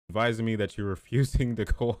advising me that you're refusing to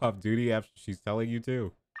go off duty after she's telling you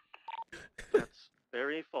to. That's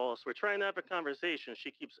very false. We're trying to have a conversation.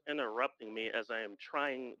 She keeps interrupting me as I am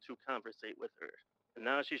trying to conversate with her. And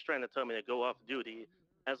now she's trying to tell me to go off duty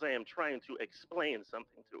as I am trying to explain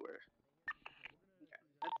something to her. Okay,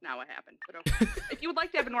 that's not what happened. But okay. If you would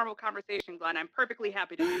like to have a normal conversation, Glenn, I'm perfectly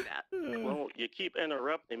happy to do that. Well, you keep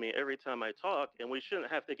interrupting me every time I talk, and we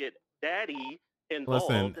shouldn't have to get daddy involved.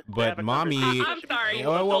 Listen, but mommy. I'm sorry.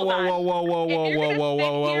 Whoa, whoa, whoa, whoa, whoa, whoa, whoa, whoa,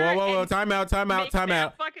 whoa, whoa, whoa! Time out! Time out! Time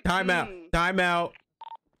out! Time out! Time out!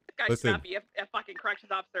 This guy should not be a fucking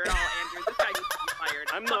corrections officer at all, Andrew. This guy needs to be fired.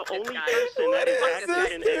 I'm the only person that is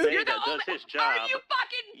active in AA that does his job. Are you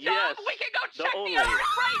fucking dumb? Yes, We can go check the alert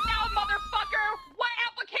right now, motherfucker! What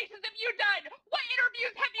applications have you done? What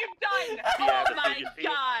interviews have you done? Yeah, Oh my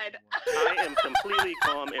god! I am completely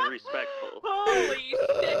calm and respectful. Holy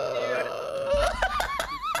shit, dude.